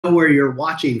where you're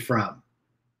watching from.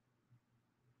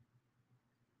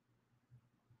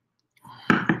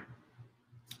 I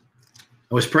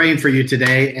was praying for you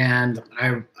today, and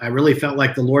I really felt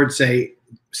like the Lord say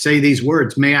these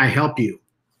words, may I help you?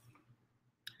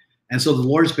 And so the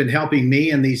Lord's been helping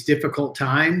me in these difficult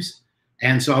times.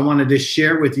 And so I wanted to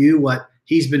share with you what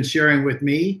he's been sharing with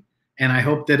me, and I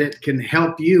hope that it can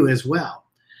help you as well.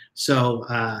 So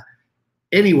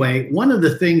anyway, one of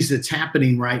the things that's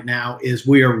happening right now is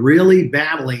we are really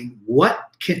battling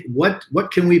what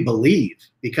can we believe,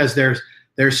 because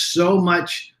there's so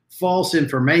much false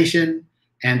information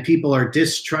and people are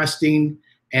distrusting.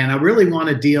 And I really want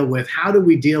to deal with, how do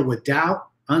we deal with doubt,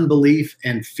 unbelief,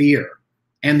 and fear,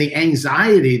 and the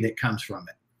anxiety that comes from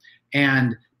it.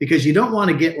 And because you don't want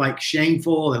to get like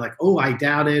shameful and like, oh, I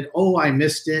doubted, oh, I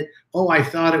missed it, oh, I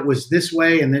thought it was this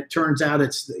way, and it turns out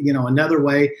it's, another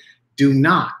way. Do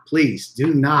not, please,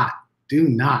 do not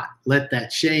let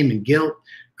that shame and guilt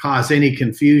cause any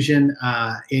confusion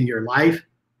in your life,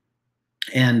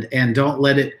 and don't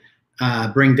let it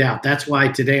bring doubt. That's why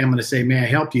today I'm going to say, may I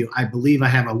help you? I believe I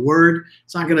have a word.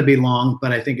 It's not going to be long,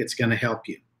 but I think it's going to help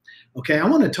you. Okay, I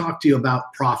want to talk to you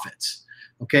about prophets.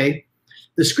 Okay,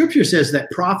 the scripture says that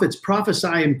prophets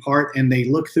prophesy in part and they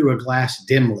look through a glass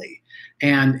dimly.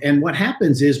 And what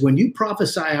happens is when you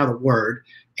prophesy out a word,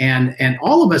 and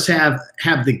all of us have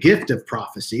the gift of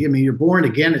prophecy. I mean, you're born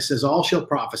again. It says all shall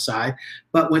prophesy.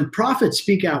 But when prophets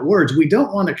speak out words, we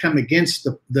don't want to come against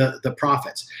the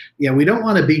prophets. We don't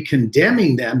want to be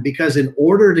condemning them, because in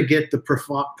order to get the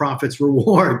prophet's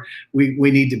reward, we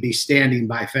need to be standing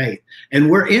by faith. And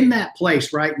we're in that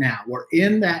place right now. We're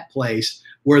in that place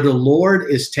where the Lord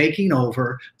is taking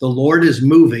over, the Lord is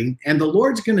moving, and the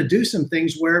Lord's going to do some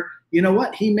things where, you know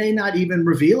what, he may not even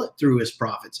reveal it through his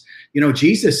prophets.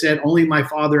 Jesus said, only my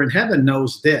Father in heaven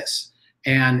knows this.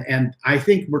 And I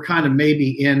think we're kind of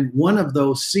maybe in one of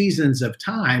those seasons of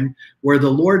time where the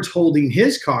Lord's holding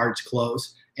his cards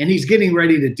close and he's getting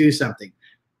ready to do something.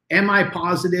 Am I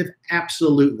positive?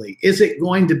 Absolutely. Is it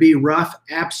going to be rough?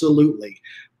 Absolutely.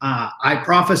 I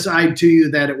prophesied to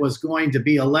you that it was going to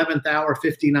be 11th hour,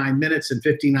 59 minutes and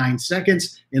 59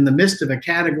 seconds in the midst of a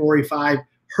Category 5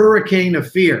 hurricane of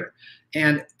fear.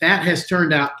 And that has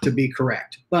turned out to be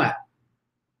correct. But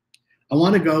I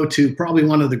want to go to probably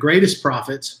one of the greatest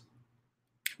prophets,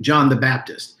 John the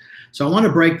Baptist. So I want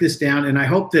to break this down, and I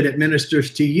hope that it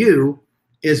ministers to you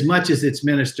as much as it's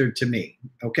ministered to me.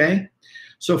 Okay?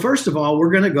 So first of all, we're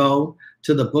going to go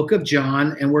to the book of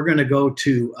John, and we're going to go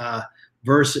to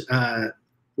verse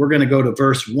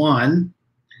 1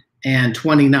 and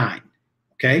 29.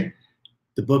 Okay?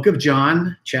 The book of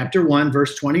John, chapter 1,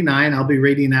 verse 29. I'll be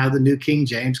reading out of the New King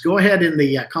James. Go ahead in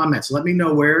the comments. Let me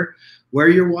know where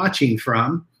you're watching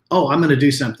from. Oh, I'm going to do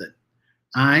something.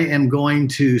 I am going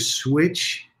to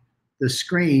switch the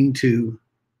screen to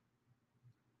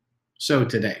Sow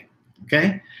today.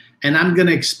 Okay? And I'm going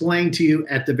to explain to you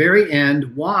at the very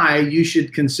end why you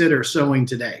should consider sowing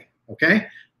today. Okay?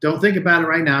 Don't think about it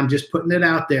right now. I'm just putting it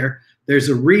out there. There's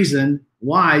a reason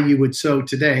why you would sow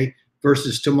today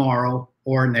versus tomorrow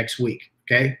or next week,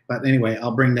 okay? But anyway,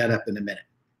 I'll bring that up in a minute.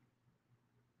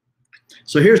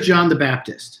 So here's John the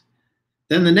Baptist.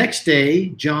 Then the next day,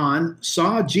 John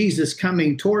saw Jesus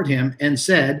coming toward him and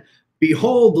said,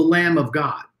 behold the Lamb of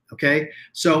God, okay?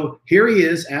 So here he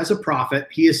is as a prophet.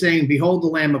 He is saying, behold the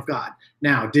Lamb of God.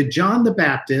 Now, did John the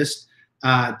Baptist,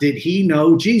 did he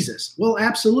know Jesus? Well,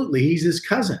 absolutely. He's his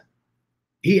cousin.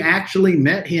 He actually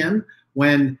met him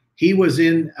when he was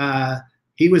in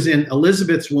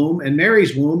Elizabeth's womb and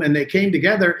Mary's womb, and they came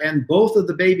together, and both of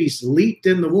the babies leaped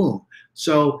in the womb.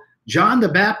 So John the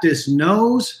Baptist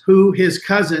knows who his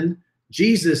cousin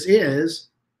Jesus is,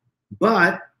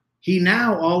 but he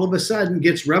now all of a sudden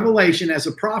gets revelation as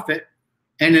a prophet,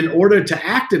 and in order to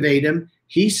activate him,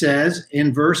 he says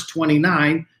in verse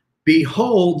 29,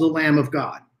 behold the Lamb of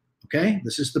God. Okay,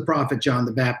 this is the prophet John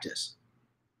the Baptist.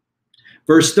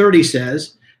 Verse 30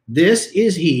 says, this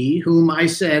is he whom I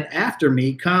said, after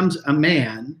me comes a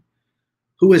man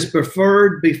who is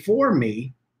preferred before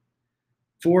me,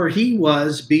 for he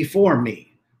was before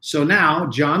me. So now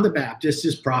John the Baptist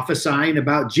is prophesying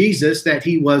about Jesus, that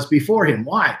he was before him.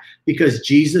 Why? Because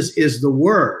Jesus is the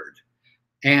Word.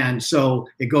 And so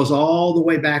it goes all the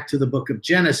way back to the book of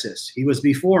Genesis. He was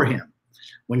before him.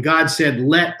 When God said,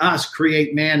 let us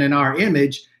create man in our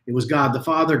image, it was God the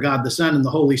Father, God the Son, and the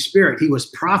Holy Spirit. He was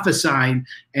prophesying.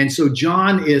 And so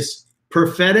John is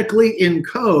prophetically in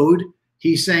code.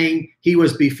 He's saying he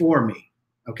was before me.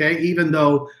 Okay? Even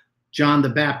though John the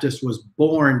Baptist was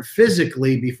born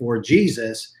physically before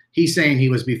Jesus, he's saying he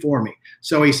was before me.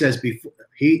 So he says,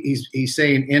 he's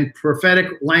saying in prophetic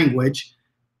language,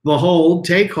 behold,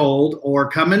 take hold, or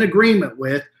come in agreement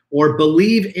with, or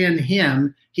believe in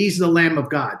him. He's the Lamb of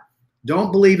God.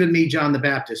 Don't believe in me, John the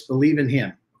Baptist. Believe in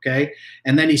him, okay?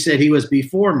 And then he said, he was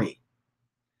before me.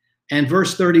 And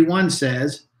verse 31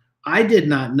 says, I did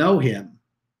not know him,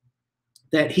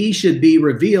 that he should be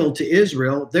revealed to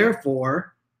Israel.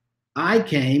 Therefore, I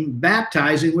came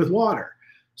baptizing with water.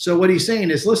 So what he's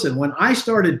saying is, listen, when I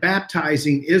started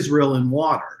baptizing Israel in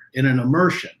water, in an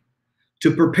immersion,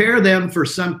 to prepare them for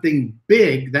something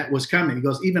big that was coming, he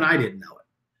goes, even I didn't know it.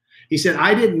 He said,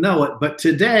 I didn't know it, but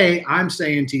today I'm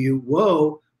saying to you,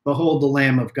 whoa, behold the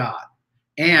Lamb of God.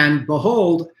 And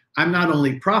behold, I'm not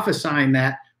only prophesying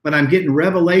that, but I'm getting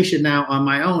revelation now on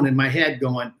my own in my head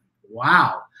going,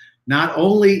 wow, not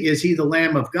only is he the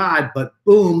Lamb of God, but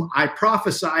boom, I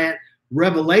prophesy it,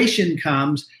 revelation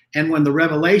comes. And when the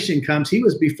revelation comes, he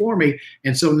was before me.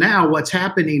 And so now what's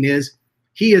happening is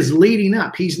he is leading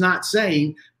up. He's not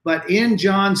saying, but in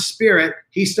John's spirit,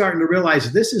 he's starting to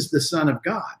realize this is the Son of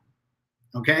God.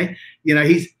 Okay. You know,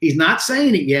 he's not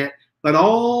saying it yet, but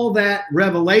all that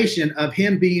revelation of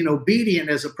him being obedient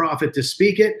as a prophet to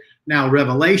speak it, now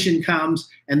revelation comes,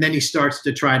 and then he starts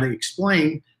to try to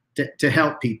explain to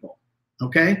help people.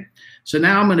 Okay. So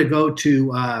now I'm going to go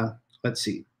to, let's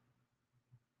see.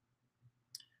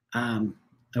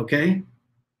 Okay.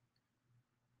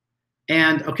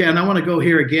 And I want to go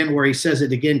here again where he says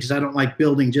it again, because I don't like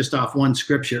building just off one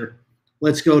scripture.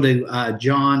 Let's go to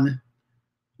John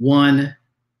 1,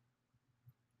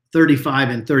 35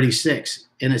 and 36.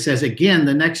 And it says, again,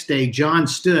 the next day, John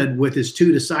stood with his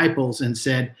 2 disciples and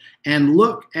said, and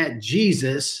look at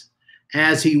Jesus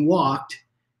as he walked.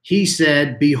 He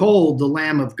said, behold, the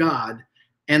Lamb of God.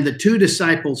 And the 2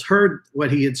 disciples heard what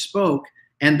he had spoke,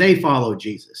 and they followed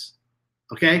Jesus.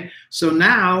 Okay. So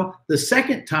now the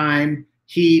second time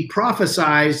he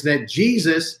prophesies that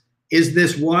Jesus is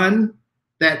this one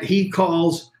that he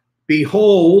calls,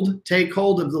 behold, take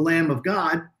hold of the Lamb of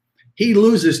God. He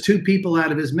loses 2 people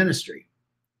out of his ministry.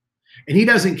 And he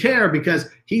doesn't care because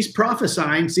he's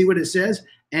prophesying. See what it says?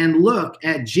 And look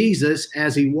at Jesus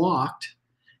as he walked.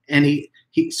 And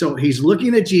so he's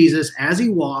looking at Jesus as he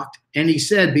walked, and he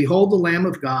said, behold the Lamb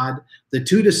of God. The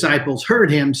 2 disciples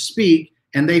heard him speak,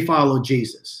 and they followed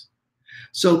Jesus.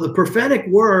 So the prophetic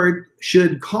word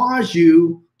should cause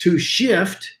you to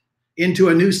shift into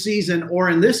a new season, or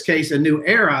in this case, a new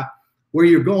era, where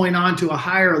you're going on to a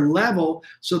higher level.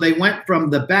 So they went from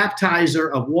the baptizer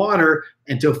of water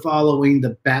into following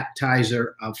the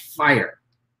baptizer of fire.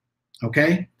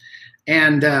 Okay.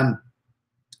 And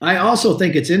I also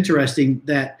think it's interesting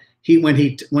that when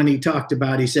he talked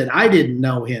about, he said, I didn't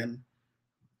know him,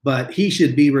 but he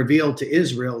should be revealed to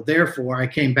Israel. Therefore, I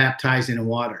came baptizing in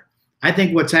water. I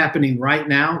think what's happening right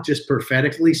now, just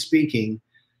prophetically speaking,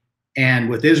 and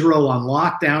with Israel on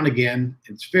lockdown again,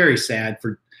 it's very sad.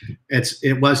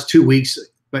 It was 2 weeks,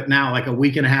 but now like a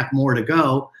week and a half more to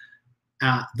go.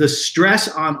 The stress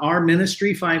on our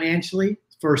ministry financially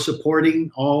for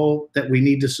supporting all that we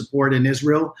need to support in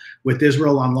Israel, with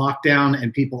Israel on lockdown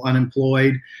and people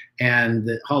unemployed, and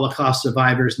the Holocaust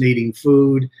survivors needing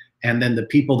food, and then the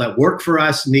people that work for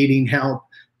us needing help,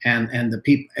 and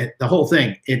the whole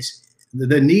thing.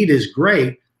 The need is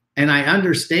great, and I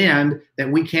understand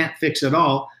that we can't fix it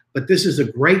all, but this is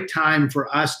a great time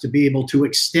for us to be able to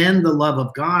extend the love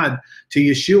of God to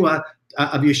Yeshua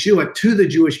to the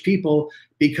Jewish people,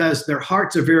 because their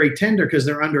hearts are very tender, because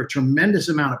they're under a tremendous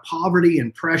amount of poverty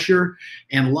and pressure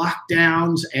and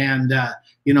lockdowns, and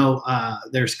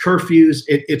there's curfews.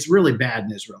 It's really bad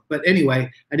in Israel. But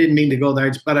anyway, I didn't mean to go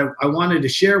there, but I wanted to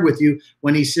share with you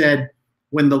when he said,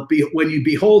 when you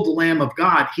behold the Lamb of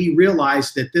God, he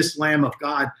realized that this Lamb of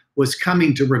God was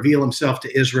coming to reveal himself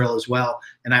to Israel as well.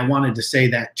 And I wanted to say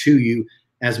that to you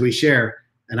as we share,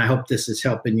 and I hope this is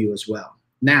helping you as well.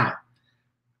 Now,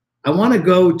 I want to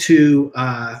go to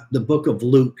the book of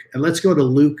Luke, and let's go to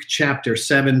Luke chapter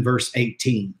 7, verse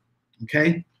 18.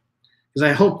 Okay? Because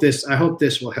I hope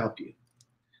this will help you.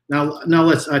 Now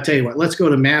I'll tell you what, let's go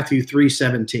to Matthew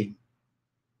 3:17.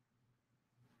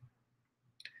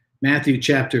 Matthew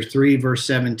chapter 3, verse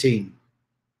 17.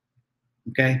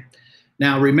 Okay?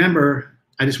 Now remember,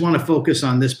 I just want to focus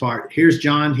on this part. Here's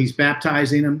John, he's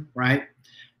baptizing him, right?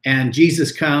 And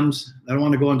Jesus comes. I don't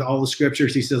want to go into all the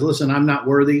scriptures. He says, listen, I'm not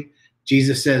worthy.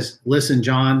 Jesus says, listen,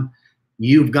 John,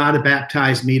 you've got to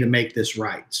baptize me to make this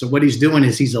right. So what he's doing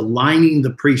is he's aligning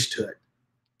the priesthood.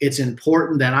 It's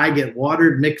important that I get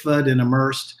watered, mikvahed, and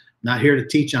immersed. Not here to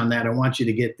teach on that. I want you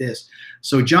to get this.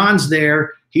 So John's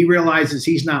there. He realizes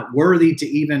he's not worthy to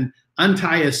even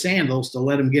untie his sandals to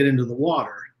let him get into the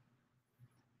water.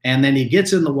 And then he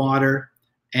gets in the water,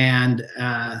 and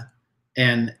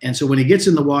And so when he gets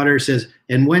in the water, it says,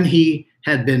 and when he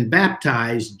had been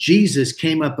baptized, Jesus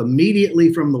came up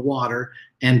immediately from the water,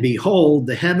 and behold,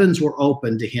 the heavens were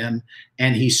opened to him,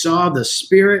 and he saw the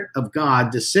Spirit of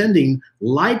God descending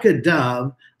like a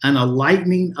dove and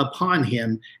alighting upon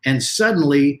him. And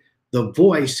suddenly the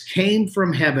voice came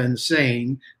from heaven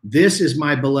saying, "This is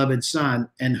my beloved Son,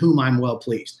 in whom I'm well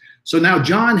pleased." So now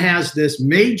John has this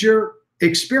major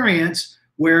experience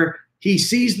where he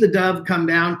sees the dove come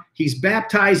down. He's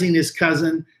baptizing his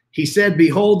cousin. He said,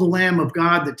 "Behold the Lamb of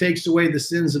God that takes away the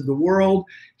sins of the world."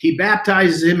 He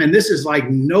baptizes him, and this is like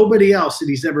nobody else that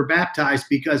he's ever baptized,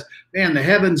 because, man, the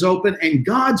heavens open, and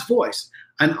God's voice,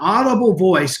 an audible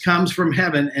voice, comes from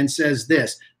heaven and says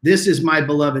this is my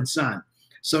beloved Son.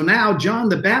 So now John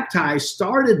the Baptist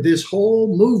started this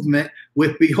whole movement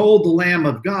with "Behold the Lamb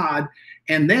of God,"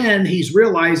 and then he's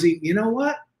realizing, you know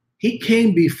what? He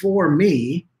came before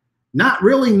me, not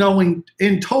really knowing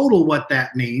in total what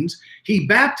that means. He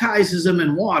baptizes them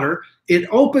in water. It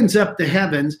opens up the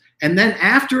heavens. And then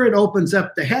after it opens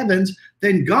up the heavens,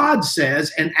 then God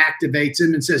says and activates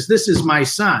him and says, "This is my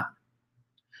Son."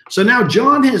 So now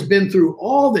John has been through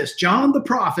all this. John the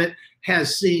prophet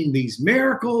has seen these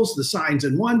miracles, the signs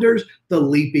and wonders, the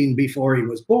leaping before he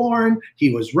was born. He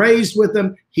was raised with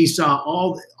them. He saw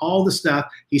all the stuff.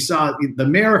 He saw the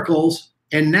miracles.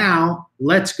 And now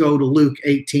let's go to Luke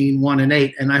 18, 1 and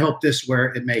 8. And I hope this is where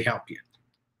it may help you.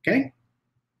 Okay?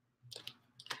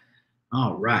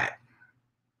 All right.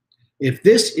 If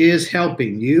this is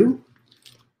helping you,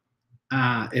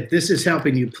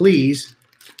 please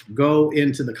go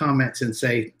into the comments and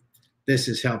say, "This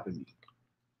is helping me."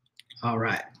 All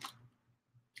right.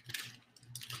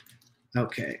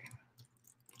 Okay.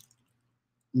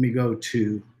 Let me go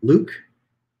to Luke.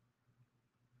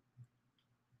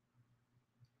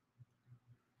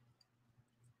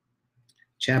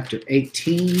 Chapter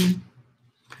 18.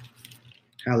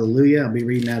 Hallelujah. I'll be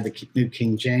reading out the New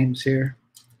King James here.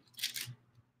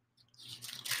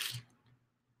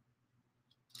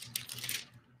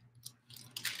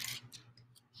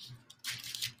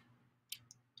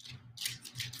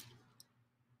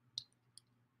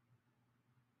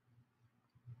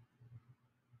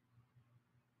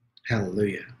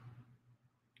 Hallelujah.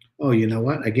 Oh, you know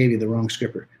what? I gave you the wrong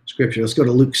scripture. Let's go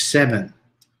to Luke 7.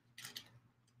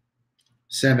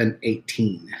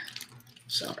 7:18.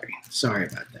 Sorry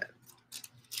about that.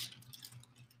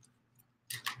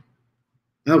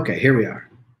 Okay, here we are.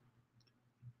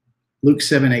 Luke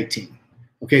 7:18.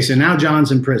 Okay, so now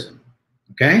John's in prison.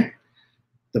 Okay?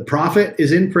 The prophet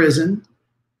is in prison.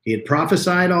 He had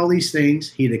prophesied all these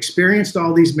things. He had experienced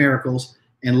all these miracles,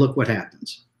 and look what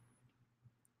happens.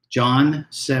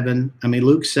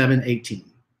 Luke 7:18.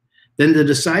 Then the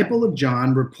disciple of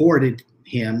John reported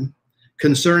him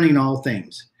concerning all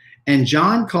things. And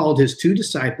John called his 2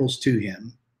 disciples to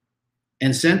him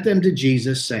and sent them to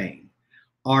Jesus, saying,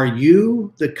 "Are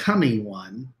you the coming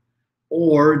one,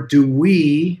 or do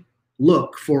we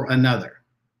look for another?"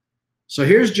 So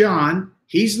here's John.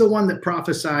 He's the one that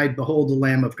prophesied, "Behold the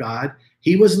Lamb of God."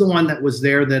 He was the one that was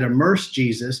there that immersed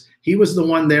Jesus. He was the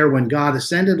one there when God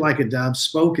ascended like a dove,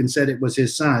 spoke and said it was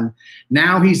his Son.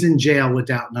 Now he's in jail with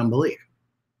doubt and unbelief.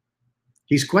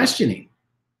 He's questioning.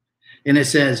 And it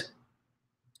says,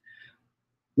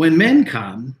 when men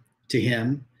come to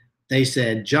him, they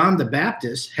said, "John the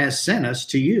Baptist has sent us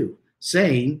to you,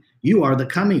 saying, 'You are the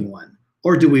coming one,'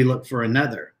 or do we look for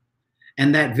another?"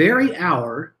 And that very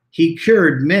hour he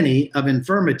cured many of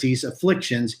infirmities,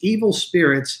 afflictions, evil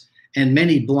spirits, and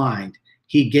many blind.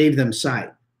 He gave them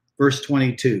sight. Verse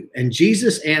 22. And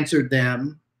Jesus answered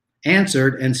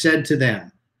and said to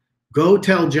them, "Go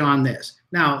tell John this."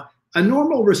 Now, a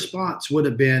normal response would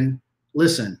have been,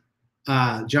 "Listen,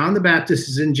 John the Baptist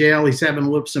is in jail. He's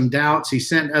having some doubts. He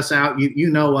sent us out. You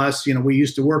know us. We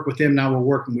used to work with him. Now we're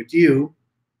working with you.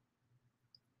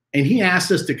 And he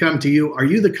asked us to come to you. Are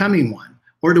you the coming one,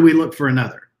 or do we look for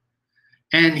another?"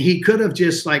 And he could have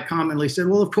just commonly said,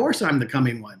 "Well, of course I'm the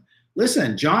coming one."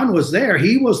 Listen, John was there.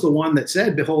 He was the one that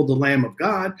said, "Behold the Lamb of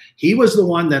God." He was the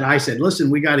one that I said, "Listen,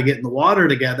 we got to get in the water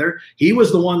together." He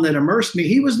was the one that immersed me.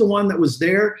 He was the one that was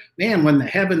there, man, when the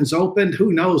heavens opened.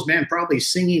 Who knows, man, probably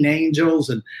singing angels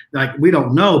and we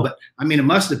don't know. But I mean, it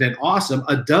must have been awesome.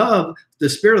 A dove, the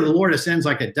Spirit of the Lord ascends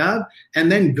like a dove. And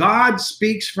then God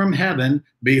speaks from heaven,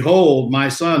 "Behold my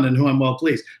Son in whom I'm well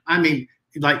pleased." I mean,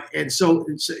 and so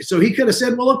he could have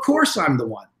said, "Well, of course I'm the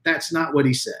one." That's not what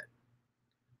he said.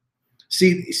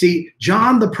 See,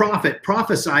 John the prophet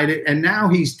prophesied it, and now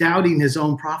he's doubting his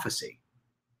own prophecy.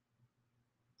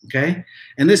 Okay?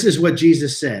 And this is what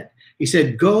Jesus said. He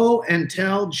said, "Go and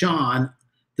tell John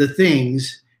the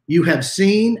things you have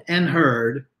seen and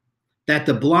heard, that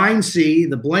the blind see,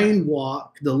 the lame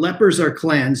walk, the lepers are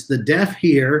cleansed, the deaf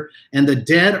hear, and the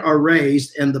dead are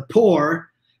raised, and the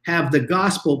poor have the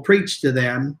gospel preached to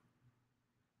them.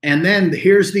 And then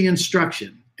here's the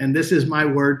instruction, and this is my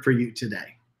word for you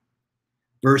today.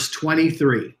 Verse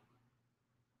 23.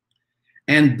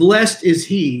 And blessed is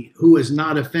he who is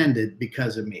not offended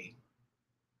because of me.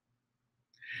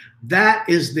 That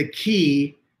is the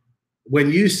key when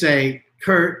you say,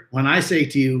 Kurt, when I say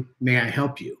to you, may I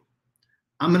help you?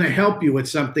 I'm going to help you with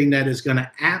something that is going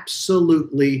to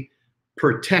absolutely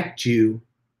protect you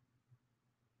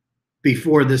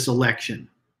before this election.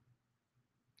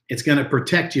 It's going to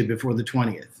protect you before the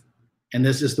 20th. And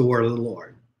this is the word of the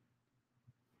Lord.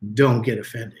 Don't get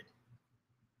offended.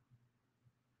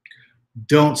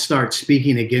 Don't start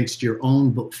speaking against your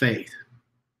own faith.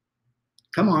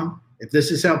 Come on. If this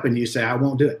is helping you, say, I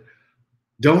won't do it.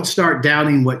 Don't start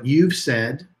doubting what you've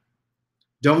said.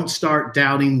 Don't start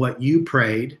doubting what you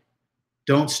prayed.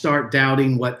 Don't start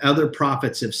doubting what other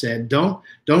prophets have said. Don't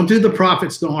do the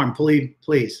prophets no harm.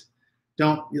 Please.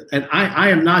 Don't. And I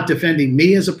am not defending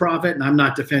me as a prophet, and I'm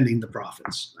not defending the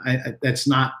prophets. It's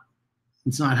not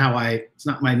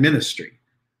my ministry.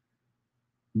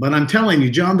 But I'm telling you,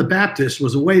 John the Baptist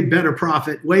was a way better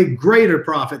prophet, way greater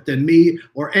prophet than me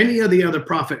or any of the other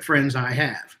prophet friends I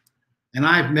have. And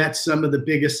I've met some of the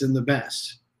biggest and the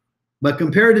best. But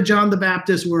compared to John the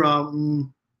Baptist, we're all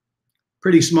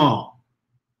pretty small.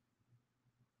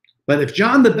 But if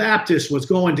John the Baptist was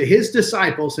going to his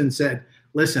disciples and said,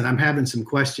 listen, I'm having some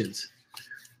questions.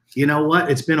 You know what?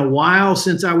 It's been a while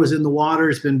since I was in the water.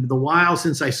 It's been a while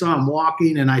since I saw him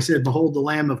walking, and I said, behold the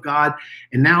Lamb of God.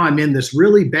 And now I'm in this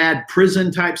really bad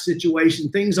prison type situation.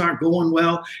 Things aren't going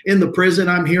well in the prison.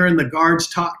 I'm hearing the guards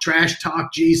trash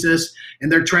talk Jesus, and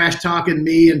they're trash talking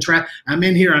me. And I'm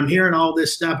in here. I'm hearing all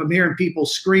this stuff. I'm hearing people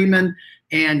screaming.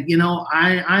 And,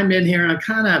 I'm in here, and I'm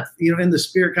kind of, in the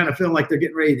spirit, kind of feeling like they're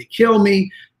getting ready to kill me.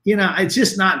 It's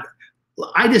just not,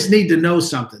 I just need to know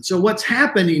something. So what's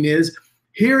happening is,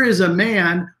 here is a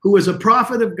man who is a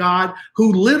prophet of God,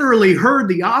 who literally heard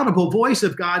the audible voice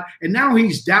of God, and now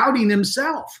he's doubting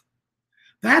himself.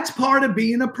 That's part of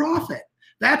being a prophet.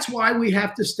 That's why we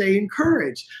have to stay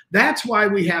encouraged. That's why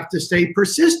we have to stay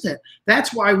persistent.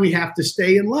 That's why we have to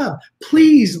stay in love.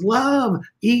 Please love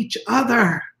each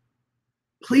other.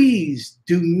 Please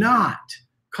do not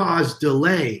cause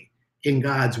delay in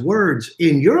God's words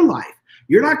in your life.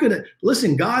 You're not going to,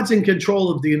 listen, God's in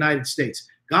control of the United States.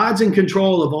 God's in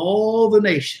control of all the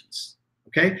nations,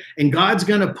 okay? And God's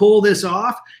going to pull this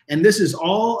off, and this is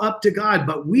all up to God.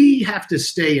 But we have to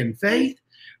stay in faith.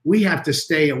 We have to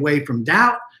stay away from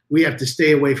doubt. We have to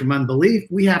stay away from unbelief.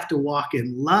 We have to walk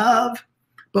in love.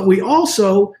 But we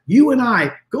also, you and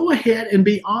I, go ahead and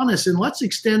be honest, and let's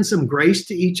extend some grace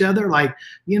to each other. Like,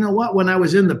 you know what? When I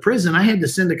was in the prison, I had to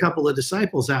send a couple of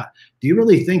disciples out. Do you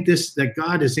really think that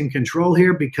God is in control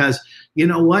here? Because you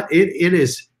know what? It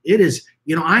is.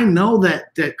 I know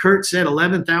that Kurt said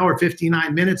 11th hour,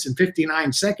 59 minutes and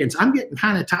 59 seconds. I'm getting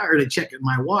kind of tired of checking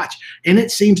my watch, and it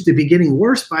seems to be getting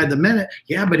worse by the minute.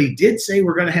 Yeah, but he did say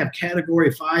we're going to have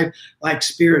category 5, like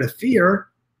spirit of fear.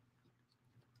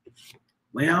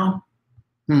 Well,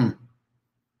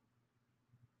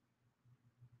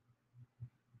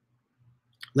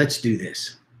 let's do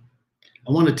this.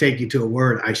 I want to take you to a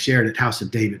word I shared at House of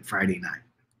David Friday night,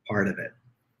 part of it.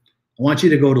 I want you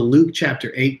to go to Luke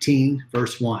chapter 18,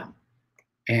 verse 1.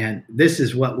 And this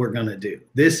is what we're going to do.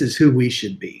 This is who we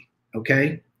should be,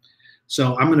 okay?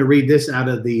 So I'm going to read this out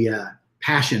of the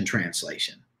Passion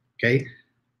Translation, okay?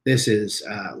 This is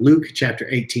Luke chapter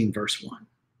 18, verse 1.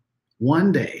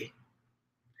 One day,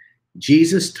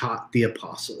 Jesus taught the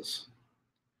apostles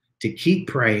to keep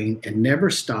praying and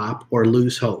never stop or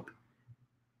lose hope.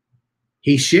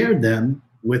 He shared them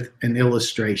with an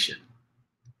illustration.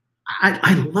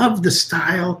 I love the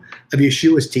style of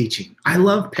Yeshua's teaching. I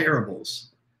love parables.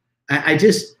 I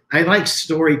like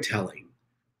storytelling.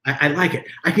 I like it.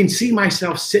 I can see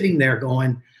myself sitting there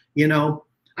going,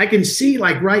 I can see,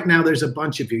 like right now, there's a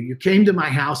bunch of you. You came to my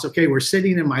house. Okay, we're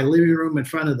sitting in my living room in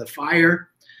front of the fire,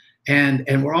 and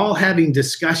we're all having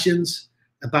discussions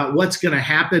about what's going to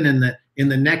happen in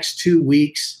the next 2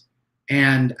 weeks.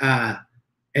 And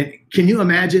can you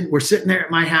imagine? We're sitting there at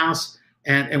my house.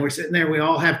 And we're sitting there, we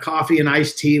all have coffee and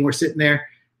iced tea, and we're sitting there,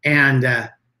 and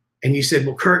you said,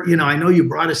 well, Kurt, I know you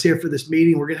brought us here for this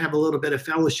meeting. We're going to have a little bit of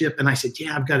fellowship. And I said,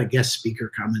 yeah, I've got a guest speaker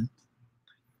coming,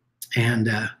 and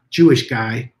Jewish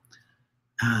guy.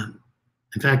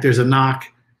 In fact, there's a knock,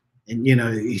 and,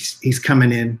 he's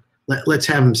coming in. Let's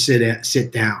have him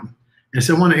sit down. And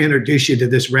so I want to introduce you to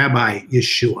this Rabbi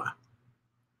Yeshua.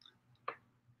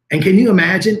 And can you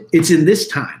imagine? It's in this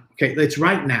time. Okay, it's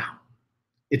right now.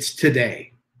 It's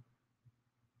today.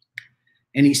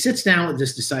 And he sits down with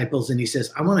his disciples and he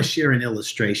says, I want to share an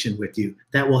illustration with you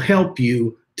that will help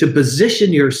you to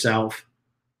position yourself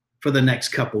for the next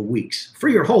couple weeks, for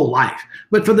your whole life.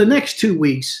 But for the next 2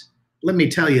 weeks, let me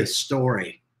tell you a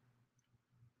story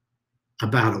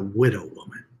about a widow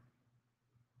woman.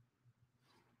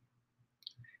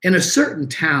 In a certain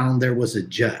town, there was a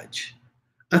judge,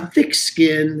 a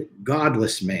thick-skinned,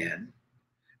 godless man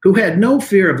who had no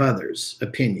fear of others'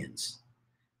 opinions.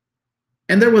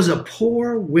 And there was a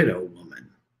poor widow woman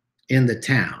in the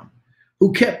town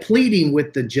who kept pleading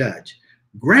with the judge,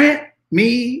 grant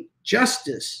me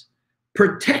justice,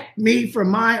 protect me from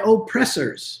my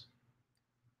oppressors.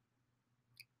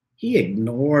 He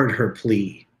ignored her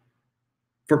plea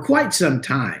for quite some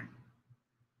time,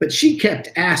 but she kept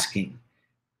asking.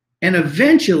 And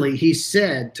eventually he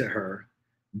said to her,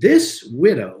 this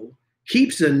widow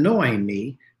keeps annoying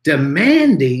me,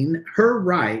 demanding her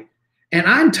right, and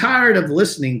I'm tired of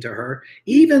listening to her.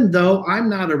 Even though I'm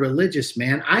not a religious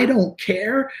man, I don't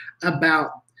care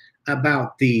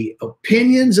about the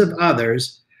opinions of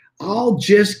others. I'll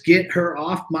just get her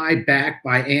off my back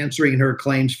by answering her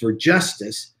claims for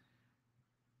justice,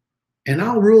 and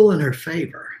I'll rule in her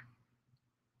favor.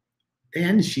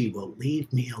 Then she will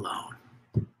leave me alone.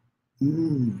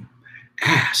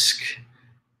 Ask,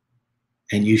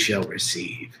 and you shall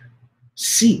receive.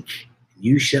 Seek, and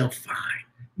you shall find.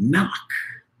 Knock,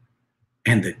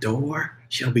 and the door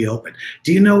shall be open.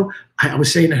 Do you know, I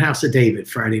was saying at House of David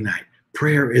Friday night,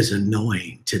 prayer is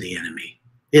annoying to the enemy.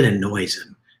 It annoys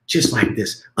him, just like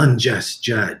this unjust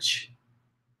judge.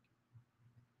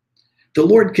 The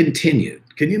Lord continued.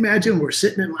 Can you imagine we're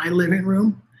sitting in my living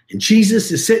room and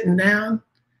Jesus is sitting down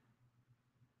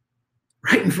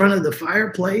right in front of the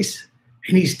fireplace,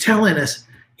 and he's telling us,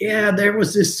 yeah, there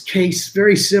was this case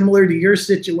very similar to your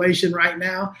situation right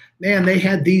now. Man, they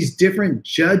had these different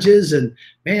judges, and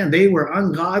man, they were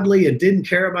ungodly and didn't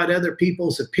care about other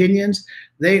people's opinions.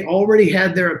 They already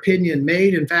had their opinion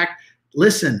made. In fact,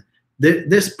 listen,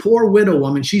 this poor widow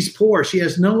woman, she's poor. She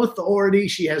has no authority.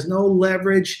 She has no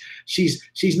leverage. She's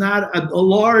not a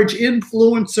large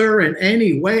influencer in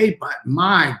any way, but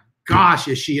my gosh,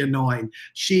 is she annoying.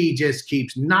 She just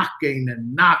keeps knocking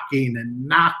and knocking and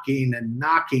knocking and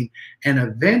knocking. And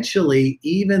eventually,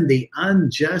 even the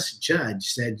unjust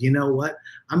judge said, you know what?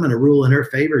 I'm going to rule in her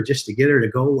favor just to get her to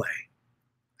go away.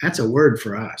 That's a word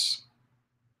for us.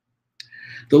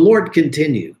 The Lord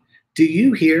continued, do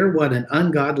you hear what an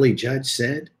ungodly judge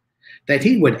said? That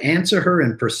he would answer her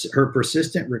in her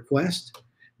persistent request?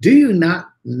 Do you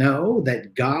not know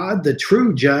that God, the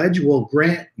true judge, will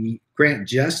grant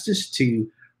justice to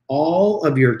all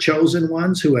of your chosen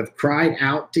ones who have cried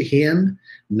out to him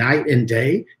night and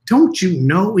day? Don't you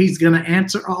know he's going to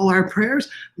answer all our prayers?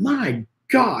 My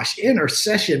gosh,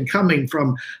 intercession coming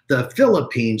from the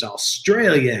Philippines,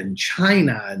 Australia, and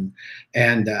China,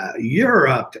 and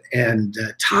Europe, and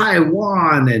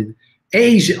Taiwan, and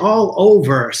Asia, all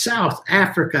over, South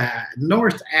Africa,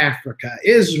 North Africa,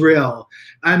 Israel.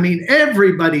 I mean,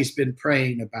 everybody's been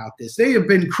praying about this. They have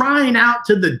been crying out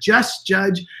to the just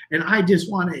judge, and I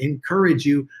just want to encourage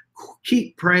you,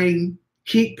 keep praying,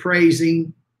 keep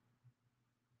praising.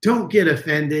 Don't get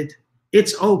offended.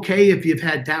 It's okay if you've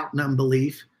had doubt and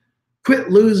unbelief.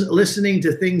 Quit listening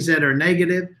to things that are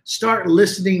negative. Start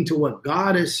listening to what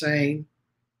God is saying.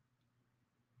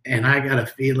 And I got a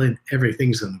feeling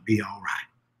everything's going to be all right.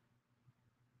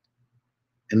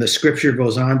 And the scripture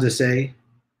goes on to say,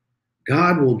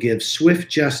 God will give swift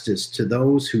justice to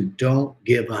those who don't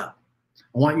give up.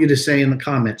 I want you to say in the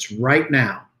comments right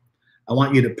now, I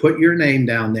want you to put your name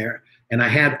down there. And I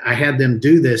had them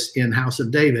do this in House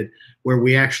of David, where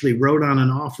we actually wrote on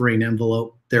an offering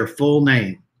envelope their full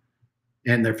name.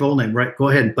 And their full name, right? Go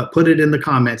ahead, but put it in the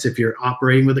comments. If you're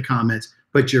operating with the comments,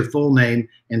 put your full name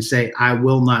and say, I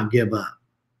will not give up.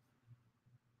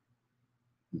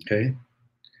 Okay.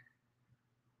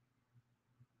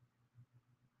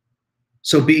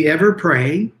 So be ever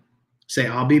praying. Say,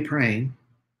 I'll be praying.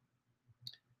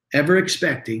 Ever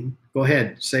expecting. Go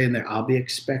ahead, say in there, I'll be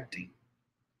expecting.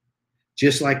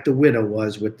 Just like the widow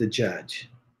was with the judge.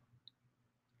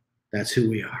 That's who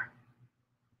we are.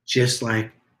 Just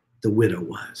like the widow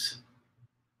was.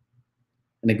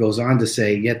 And it goes on to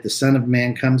say, yet the Son of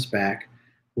Man comes back.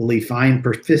 Will he find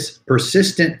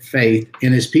persistent faith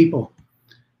in his people?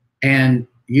 And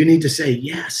you need to say,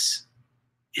 yes,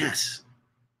 yes.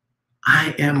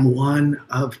 I am one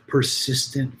of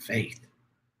persistent faith.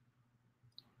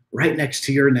 Right next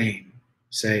to your name,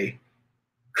 say,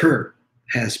 Kurt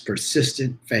has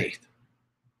persistent faith.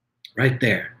 Right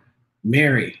there.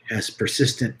 Mary has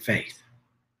persistent faith.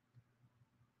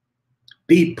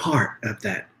 Be part of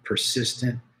that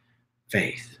persistent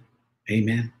faith.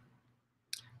 Amen.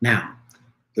 Now,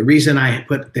 the reason I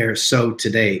put there so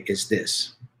today is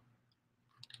this.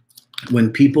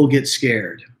 When people get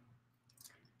scared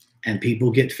and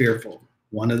people get fearful,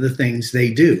 one of the things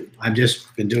they do, I've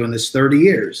just been doing this 30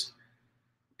 years,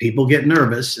 people get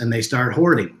nervous and they start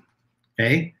hoarding,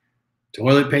 okay?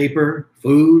 Toilet paper,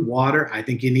 food, water, I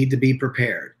think you need to be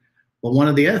prepared. But one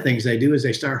of the other things they do is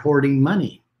they start hoarding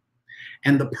money.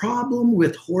 And the problem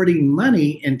with hoarding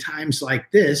money in times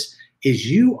like this is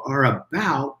you are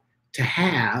about to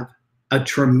have a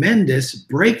tremendous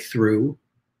breakthrough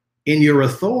in your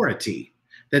authority.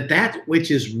 That which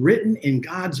is written in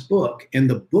God's book, in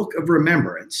the book of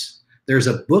remembrance. There's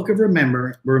a book of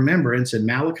remembrance in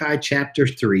Malachi chapter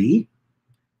 3.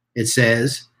 It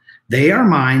says, "They are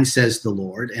mine, says the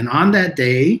Lord, and on that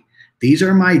day, these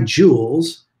are my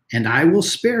jewels, and I will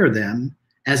spare them,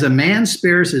 as a man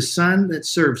spares his son that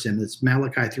serves him." That's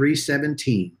Malachi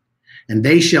 3:17. "And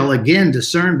they shall again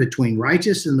discern between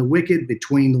righteous and the wicked,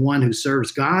 between the one who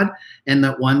serves God and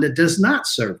the one that does not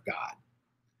serve God."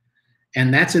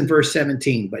 And that's in verse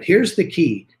 17. But here's the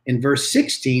key. In verse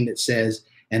 16, it says,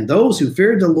 "And those who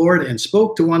feared the Lord and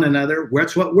spoke to one another,"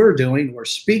 that's what we're doing. We're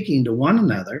speaking to one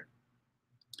another.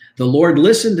 "The Lord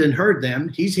listened and heard them."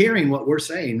 He's hearing what we're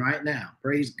saying right now.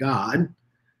 Praise God.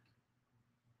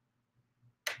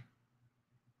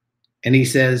 And he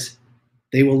says,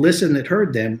 "They will listen that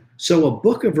heard them. So a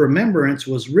book of remembrance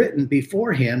was written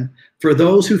before him for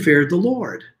those who feared the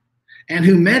Lord and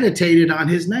who meditated on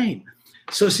his name."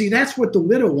 So see, that's what the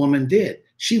widow woman did.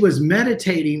 She was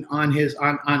meditating on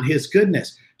his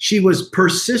goodness. She was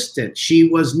persistent. She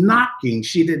was knocking.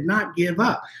 She did not give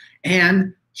up.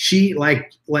 And she, like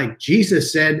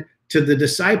Jesus said to the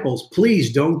disciples,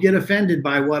 "Please don't get offended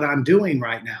by what I'm doing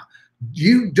right now.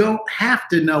 You don't have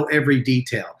to know every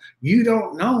detail. You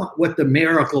don't know what the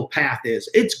miracle path is.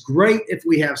 It's great if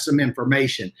we have some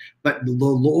information, but the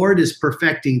Lord is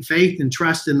perfecting faith and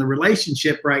trust in the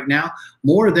relationship right now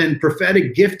more than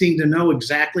prophetic gifting to know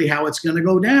exactly how it's going to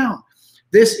go down.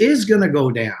 This is going to go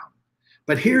down.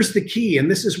 But here's the key, and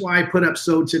this is why I put up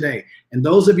so today. And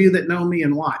those of you that know me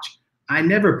and watch, I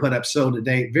never put up so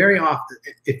today. Very often,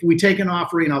 if we take an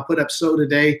offering, I'll put up so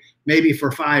today, maybe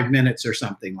for 5 minutes or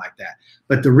something like that.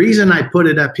 But the reason I put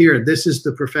it up here, this is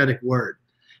the prophetic word.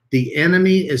 The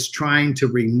enemy is trying to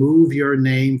remove your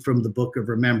name from the book of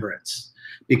remembrance.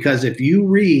 Because if you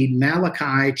read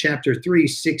Malachi chapter 3,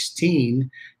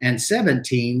 16 and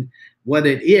 17, what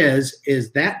it is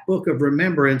that book of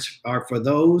remembrance are for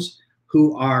those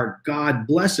who are God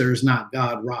blessers, not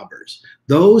God robbers.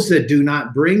 Those that do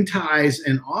not bring tithes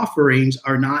and offerings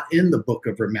are not in the book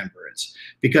of remembrance,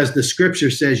 because the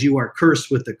scripture says, "You are cursed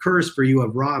with the curse, for you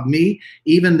have robbed me,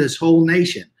 even this whole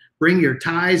nation. Bring your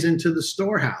tithes into the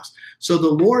storehouse." So the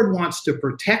Lord wants to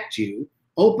protect you,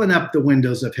 open up the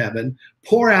windows of heaven,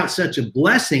 pour out such a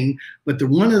blessing. But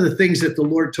one of the things that the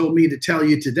Lord told me to tell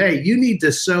you today, you need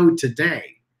to sow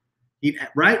today.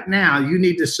 Right now, you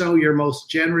need to sow your most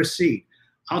generous seed.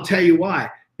 I'll tell you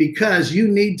why. Because you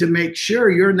need to make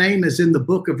sure your name is in the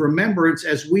book of remembrance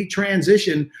as we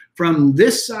transition from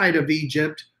this side of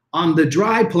Egypt on the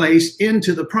dry place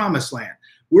into the promised land.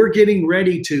 We're getting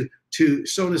ready to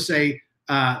so to say,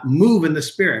 move in the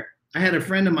spirit. I had a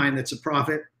friend of mine that's a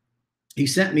prophet. He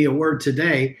sent me a word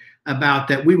today about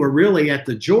that we were really at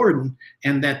the Jordan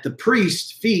and that the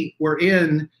priest's feet were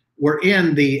in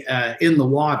the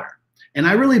water. And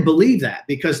I really believe that,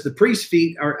 because the priest's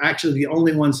feet are actually the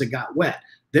only ones that got wet.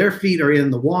 Their feet are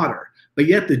in the water. But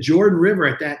yet the Jordan River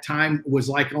at that time was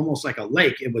almost like a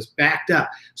lake. It was backed up.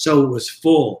 So it was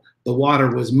full. The water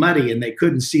was muddy and they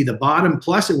couldn't see the bottom.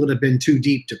 Plus it would have been too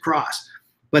deep to cross.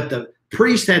 But the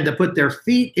priest had to put their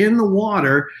feet in the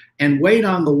water and wait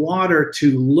on the water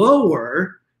to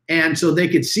lower, and so they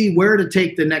could see where to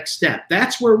take the next step.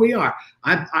 That's where we are.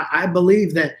 I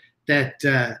believe that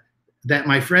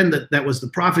my friend that was the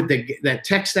prophet that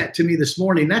texted that to me this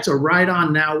morning, that's a right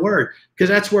on now word, because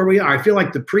that's where we are. I feel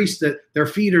like the priests, that their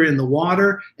feet are in the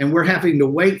water and we're having to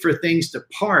wait for things to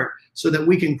part so that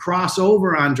we can cross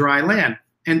over on dry land.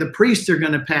 And the priests are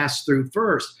going to pass through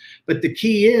first. But the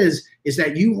key is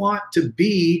that you want to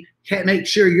make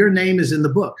sure your name is in the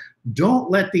book. Don't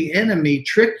let the enemy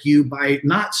trick you by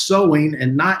not sowing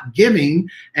and not giving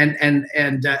and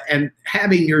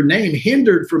having your name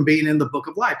hindered from being in the book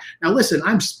of life. Now, listen,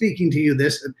 I'm speaking to you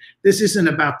this isn't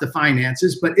about the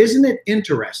finances, but isn't it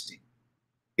interesting?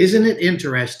 Isn't it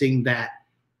interesting that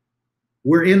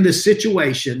we're in this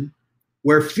situation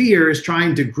where fear is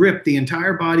trying to grip the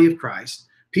entire body of Christ?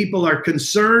 People are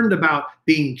concerned about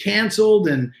being canceled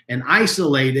and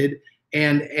isolated.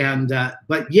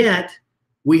 But yet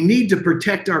we need to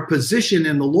protect our position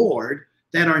in the Lord,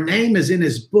 that our name is in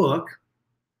his book.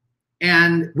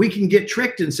 And we can get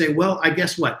tricked and say, well, I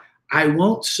guess what? I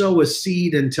won't sow a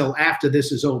seed until after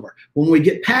this is over. When we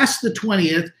get past the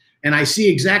 20th and I see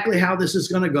exactly how this is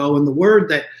going to go, and the word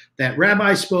that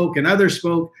Rabbi spoke and others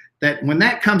spoke, that when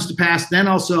that comes to pass, then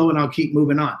I'll sow and I'll keep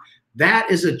moving on. That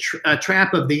is a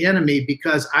trap of the enemy,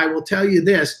 because I will tell you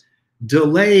this,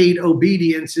 delayed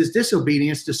obedience is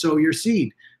disobedience to sow your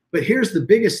seed. But here's the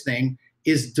biggest thing,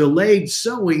 is delayed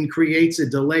sowing creates a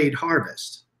delayed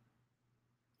harvest.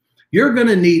 You're going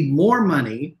to need more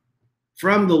money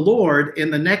from the Lord in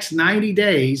the next 90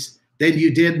 days than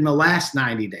you did in the last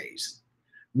 90 days.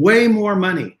 Way more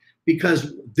money,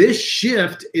 because this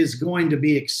shift is going to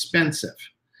be expensive.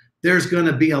 There's going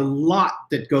to be a lot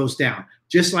that goes down.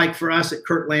 Just like for us at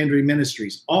Kurt Landry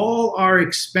Ministries, all our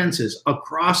expenses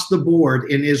across the board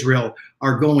in Israel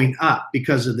are going up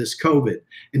because of this COVID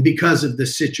and because of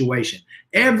this situation.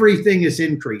 Everything is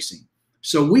increasing.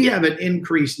 So we have an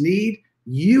increased need.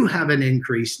 You have an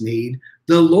increased need.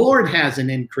 The Lord has an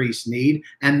increased need.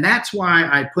 And that's why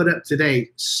I put up today,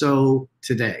 sow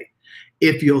today.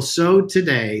 If you'll sow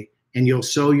today and you'll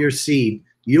sow your seed,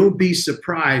 you'll be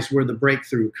surprised where the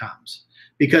breakthrough comes.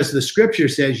 Because the scripture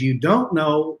says you don't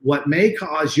know what may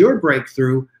cause your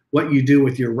breakthrough, what you do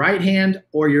with your right hand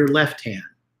or your left hand.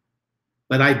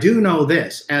 But I do know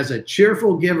this, as a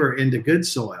cheerful giver into good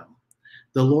soil,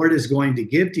 the Lord is going to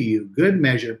give to you good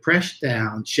measure, pressed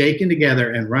down, shaken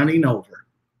together, and running over.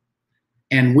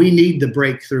 And we need the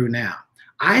breakthrough now.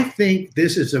 I think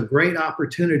this is a great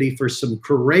opportunity for some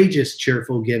courageous,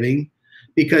 cheerful giving,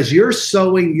 because you're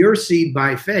sowing your seed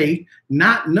by faith,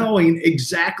 not knowing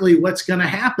exactly what's going to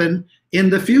happen in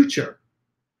the future.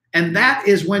 And that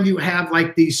is when you have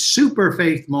like these super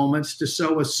faith moments to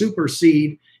sow a super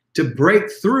seed to break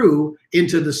through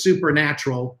into the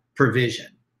supernatural provision.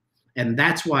 And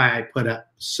that's why I put up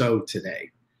sow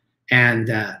today.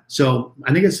 And so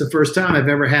I think it's the first time I've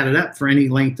ever had it up for any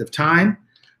length of time.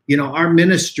 You know, our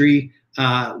ministry,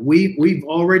 we've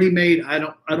already made, I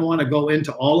don't want to go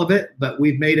into all of it, but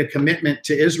we've made a commitment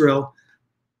to Israel.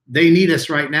 They need us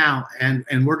right now,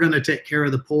 and we're going to take care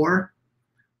of the poor.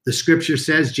 The scripture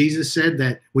says, Jesus said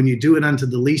that when you do it unto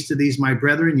the least of these, my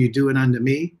brethren, you do it unto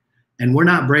me. And we're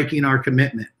not breaking our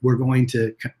commitment. We're going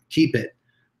to keep it.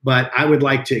 But I would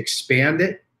like to expand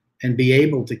it and be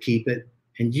able to keep it.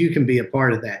 And you can be a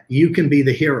part of that. You can be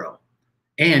the hero,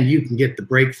 and you can get the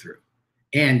breakthrough,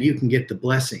 and you can get the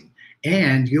blessing,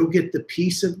 and you'll get the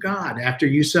peace of God after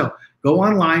you sow. Go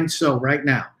online, sow right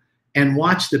now, and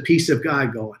watch the peace of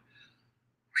God going.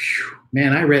 Whew,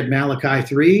 man, I read Malachi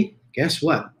 3. Guess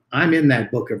what? I'm in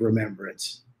that book of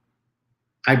remembrance.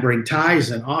 I bring tithes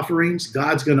and offerings.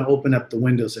 God's going to open up the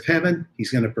windows of heaven.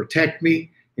 He's going to protect me,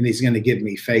 and he's going to give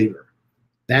me favor.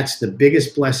 That's the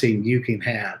biggest blessing you can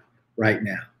have right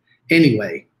now.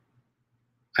 Anyway,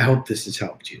 I hope this has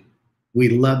helped you. We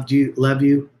love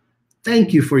you.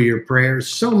 Thank you for your prayers.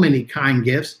 So many kind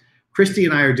gifts. Christy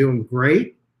and I are doing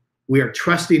great. We are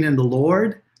trusting in the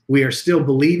Lord. We are still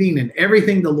believing in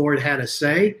everything the Lord had to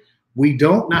say. We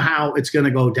don't know how it's going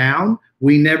to go down.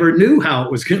 We never knew how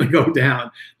it was going to go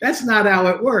down. That's not how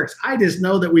it works. I just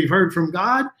know that we've heard from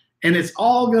God, and it's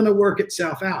all going to work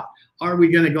itself out. Are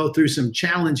we going to go through some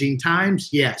challenging times?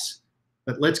 Yes.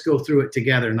 But let's go through it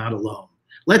together, not alone.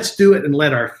 Let's do it and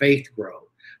let our faith grow.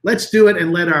 Let's do it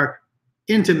and let our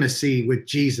intimacy with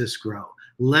Jesus grow.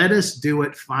 Let us do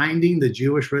it finding the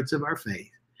Jewish roots of our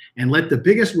faith. And let the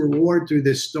biggest reward through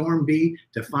this storm be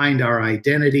to find our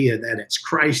identity, and that it's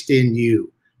Christ in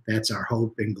you. That's our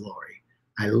hope and glory.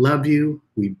 I love you.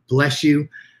 We bless you.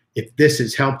 If this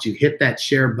has helped you, hit that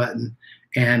share button,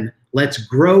 and let's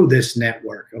grow this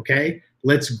network, okay?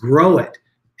 Let's grow it.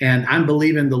 And I'm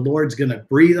believing the Lord's going to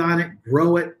breathe on it,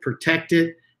 grow it, protect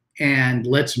it, and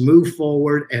let's move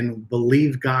forward and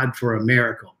believe God for a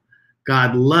miracle.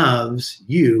 God loves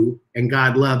you, and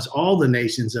God loves all the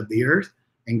nations of the earth,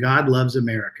 and God loves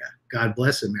America. God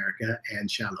bless America, and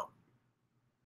shalom.